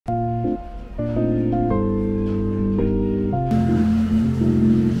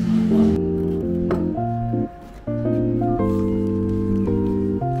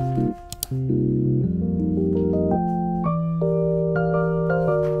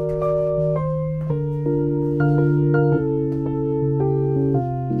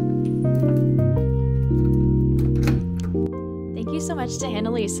much to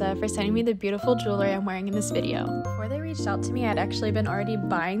Hannah Lisa for sending me the beautiful jewelry I'm wearing in this video. Before they reached out to me, I'd actually been already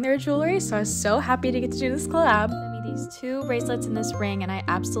buying their jewelry, so I was so happy to get to do this collab. They sent me these 2 bracelets and this ring, and I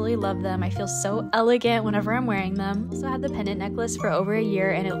absolutely love them. I feel so elegant whenever I'm wearing them. I also had the pendant necklace for over a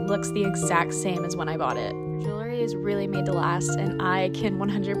year, and it looks the exact same as when I bought it. Jewelry is really made to last, and I can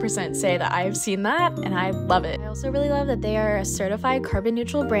 100% say that I have seen that, and I love it. I also really love that they are a certified carbon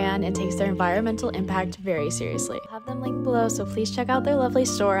neutral brand and takes their environmental impact very seriously. I'll have them linked below, so please check out their lovely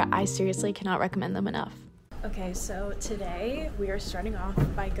store. I seriously cannot recommend them enough. Okay, so today we are starting off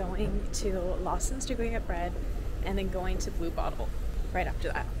by going to Lawson's to go get bread, and then going to Blue Bottle right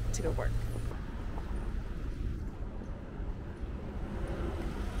after that to go work.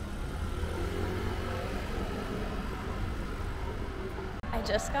 I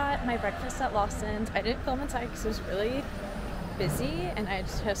just got my breakfast at Lawson's. I didn't film inside because it was really busy, and I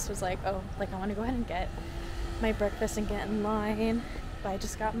just was like, oh, like I want to go ahead and get my breakfast and get in line. But I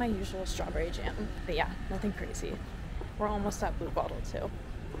just got my usual strawberry jam. But yeah, nothing crazy. We're almost at Blue Bottle too.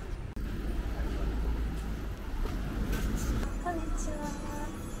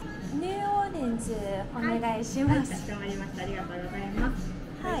 New orange お願いします。かしこまりました。ありがとうございます。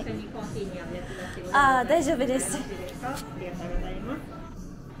はい。一緒にコーヒーには別途して大丈夫です。ありがとうございます。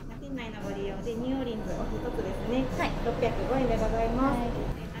店内のご利用でニューオーリンズお一つですね。はい。605円でございます。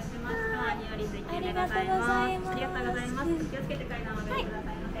失礼いたしました。ニューオーリンズ1点でございます。ありがとうございます。気をつけて階段をお上りくだ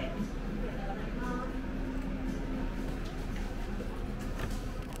さいませ。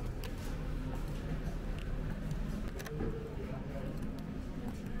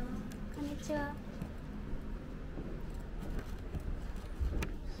こんにちは。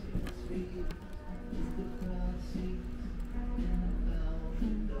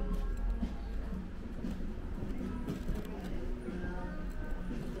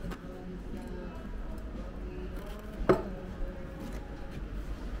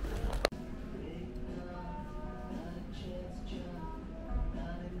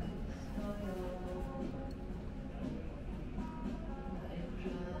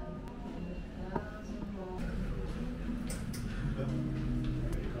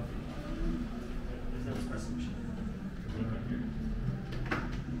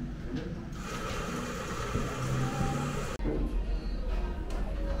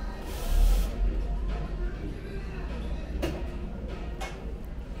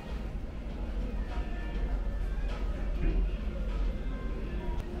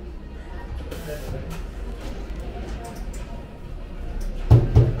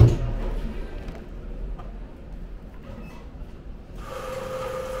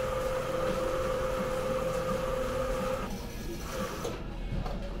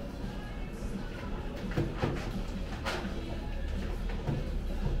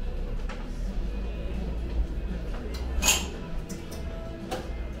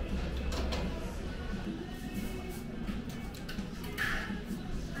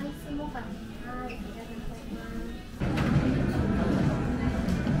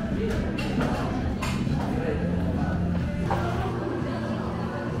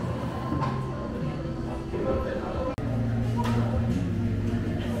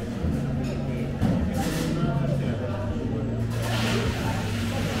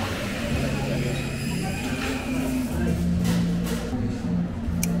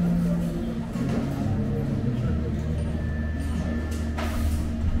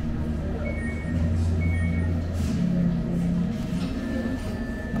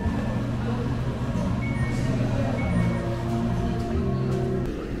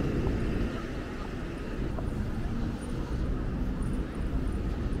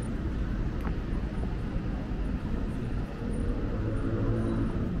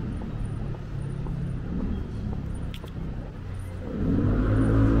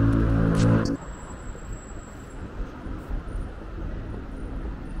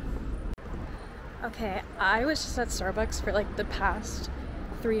Okay, I was just at Starbucks for like the past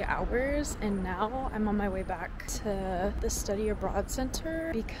 3 hours, and now I'm on my way back to the Study Abroad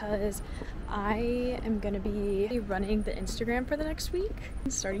Center because I am gonna be running the Instagram for the next week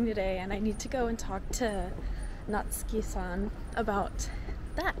starting today, and I need to go and talk to Natsuki-san about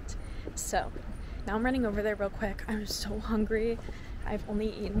that. So now I'm running over there real quick. I'm so hungry. I've only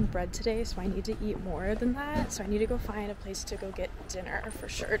eaten bread today, so I need to eat more than that. So I need to go find a place to go get dinner for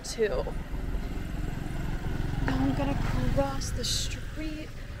sure too. Now I'm gonna cross the street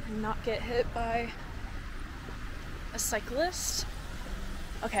and not get hit by a cyclist.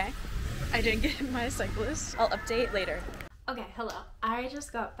 Okay, I didn't get hit by a cyclist. I'll update later. Okay, hello. I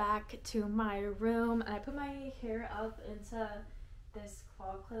just got back to my room and I put my hair up into this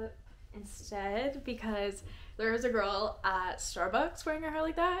claw clip instead because there was a girl at Starbucks wearing her hair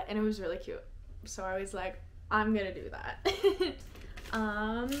like that and it was really cute. So I was like, I'm gonna do that.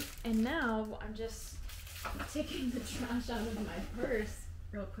 And now I'm just taking the trash out of my purse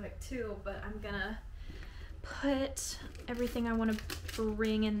real quick too, but I'm gonna put everything I want to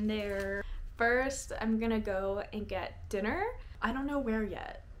bring in there. First, I'm gonna go and get dinner. I don't know where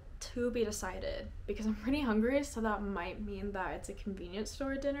yet, to be decided, because I'm pretty hungry, so that might mean that it's a convenience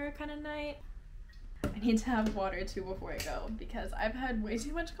store dinner kind of night. I need to have water too before I go because I've had way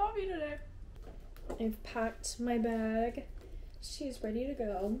too much coffee today. I've packed my bag. She's ready to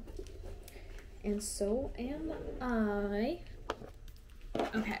go. And so am I.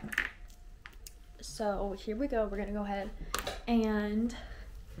 Okay. So here we go. We're gonna go ahead and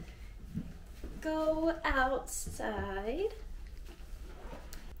go outside.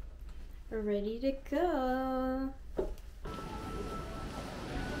 We're ready to go.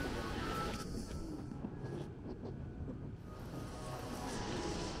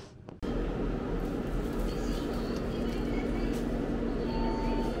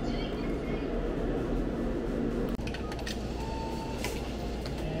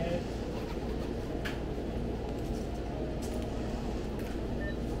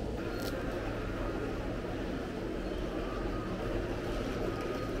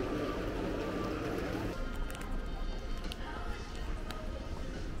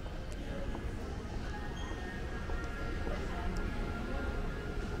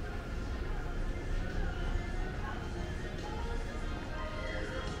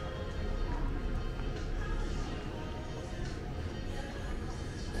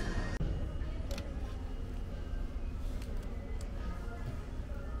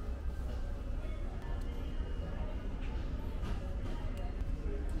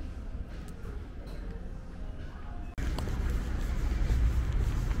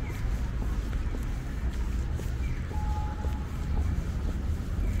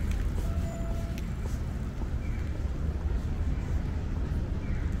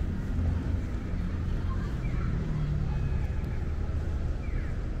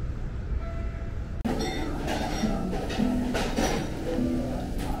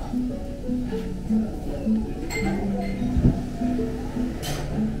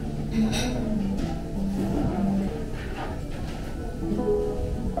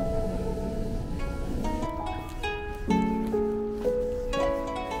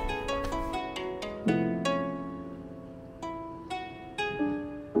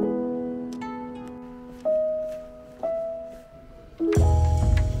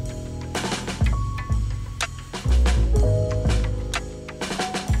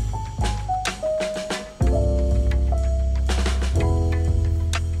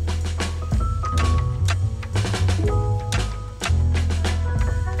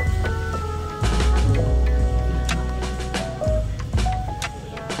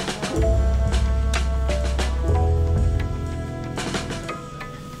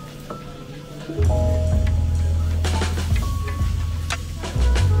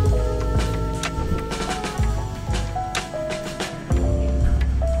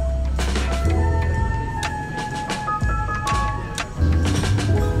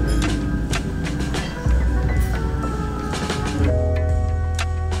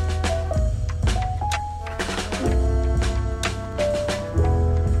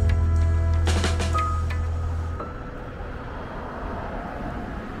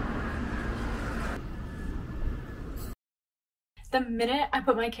 The minute I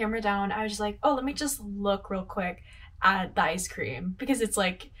put my camera down, I was just like, oh, let me just look real quick at the ice cream because it's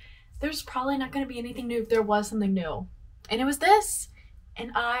like, there's probably not going to be anything new if there was something new. And it was this.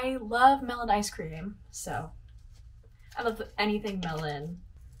 And I love melon ice cream. So I love anything melon.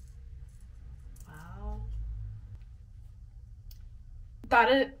 Wow.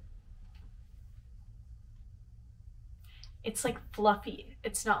 It's like fluffy.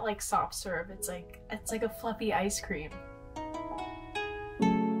 It's not like soft serve. It's like a fluffy ice cream.